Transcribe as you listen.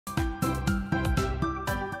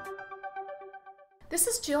This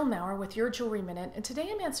is Jill Maurer with Your Jewelry Minute, and today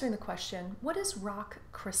I'm answering the question, what is rock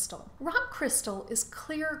crystal? Rock crystal is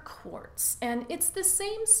clear quartz, and it's the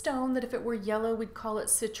same stone that if it were yellow we'd call it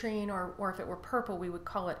citrine, or if it were purple we would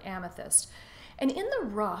call it amethyst. And in the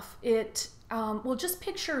rough, it will just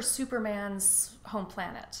picture Superman's home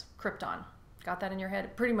planet, Krypton. Got that in your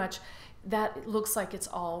head? Pretty much that looks like it's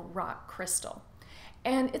all rock crystal.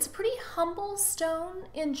 And it's a pretty humble stone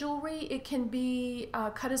in jewelry. It can be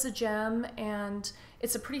cut as a gem, and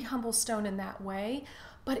it's a pretty humble stone in that way.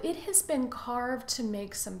 But it has been carved to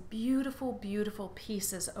make some beautiful, beautiful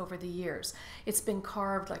pieces over the years. It's been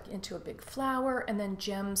carved like into a big flower, and then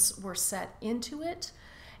gems were set into it.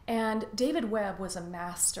 And David Webb was a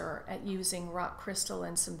master at using rock crystal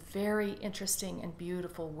in some very interesting and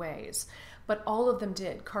beautiful ways. But all of them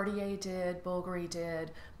did. Cartier did, Bulgari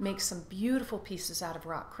did, make some beautiful pieces out of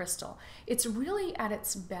rock crystal. It's really at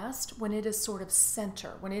its best when it is sort of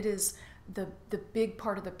center, when it is the big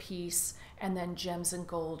part of the piece, and then gems and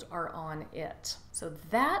gold are on it. So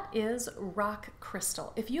that is rock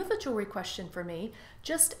crystal. If you have a jewelry question for me,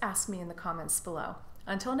 just ask me in the comments below.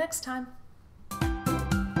 Until next time.